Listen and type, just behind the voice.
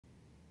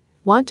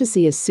Want to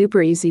see a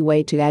super easy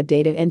way to add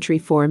data entry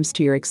forms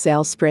to your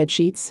Excel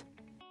spreadsheets?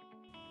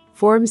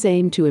 Forms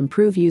aim to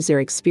improve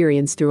user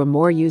experience through a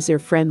more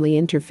user-friendly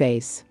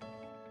interface.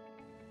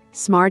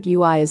 Smart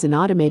UI is an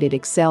automated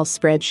Excel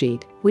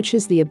spreadsheet, which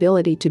has the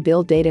ability to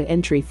build data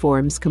entry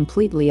forms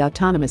completely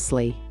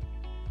autonomously.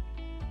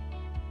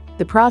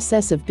 The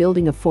process of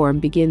building a form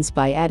begins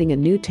by adding a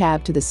new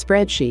tab to the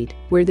spreadsheet,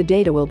 where the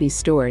data will be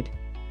stored.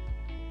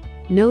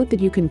 Note that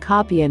you can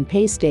copy and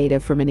paste data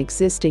from an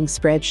existing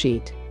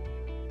spreadsheet.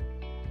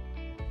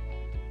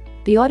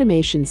 The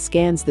automation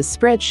scans the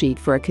spreadsheet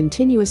for a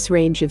continuous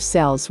range of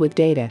cells with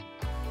data.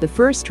 The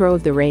first row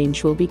of the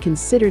range will be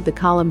considered the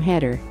column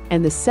header,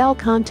 and the cell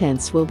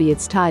contents will be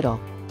its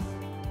title.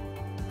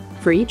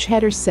 For each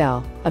header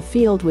cell, a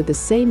field with the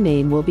same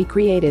name will be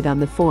created on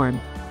the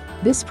form.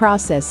 This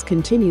process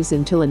continues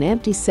until an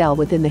empty cell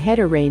within the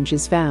header range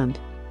is found.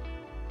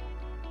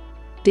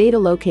 Data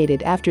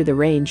located after the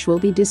range will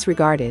be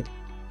disregarded.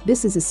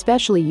 This is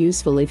especially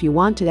useful if you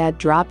want to add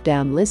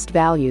drop-down list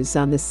values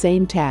on the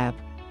same tab.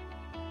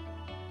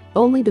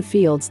 Only the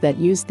fields that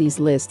use these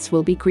lists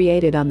will be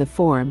created on the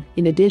form.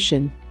 In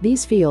addition,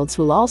 these fields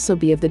will also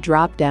be of the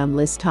drop-down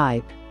list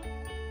type.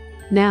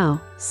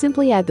 Now,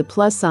 simply add the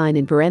plus sign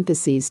in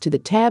parentheses to the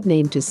tab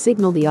name to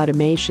signal the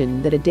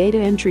automation that a data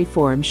entry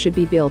form should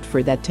be built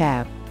for that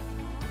tab.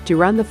 To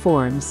run the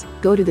forms,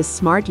 go to the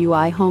Smart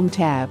UI Home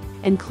tab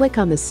and click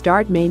on the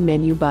Start Main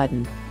Menu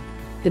button.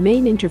 The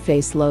main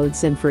interface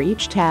loads, and for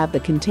each tab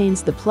that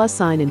contains the plus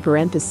sign in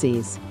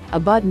parentheses, a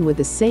button with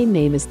the same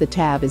name as the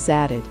tab is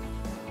added.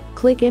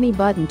 Click any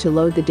button to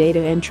load the data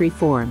entry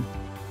form.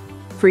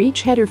 For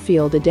each header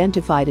field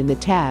identified in the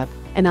tab,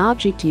 an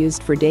object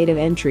used for data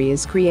entry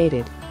is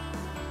created.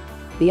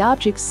 The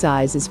object's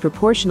size is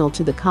proportional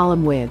to the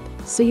column width,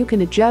 so you can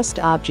adjust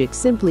objects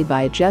simply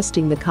by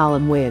adjusting the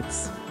column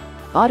widths.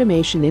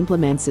 Automation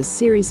implements a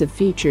series of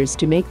features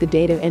to make the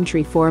data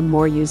entry form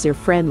more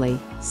user-friendly,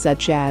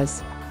 such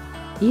as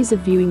ease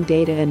of viewing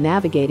data and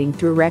navigating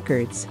through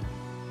records,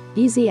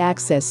 easy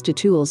access to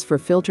tools for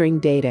filtering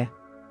data,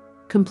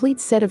 complete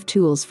set of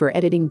tools for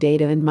editing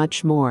data, and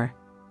much more.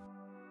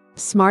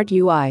 Smart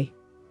UI.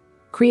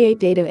 Create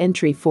data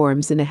entry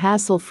forms in a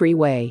hassle-free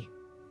way.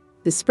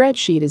 The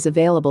spreadsheet is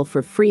available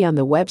for free on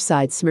the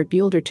website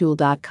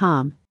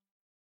smartbuildertool.com.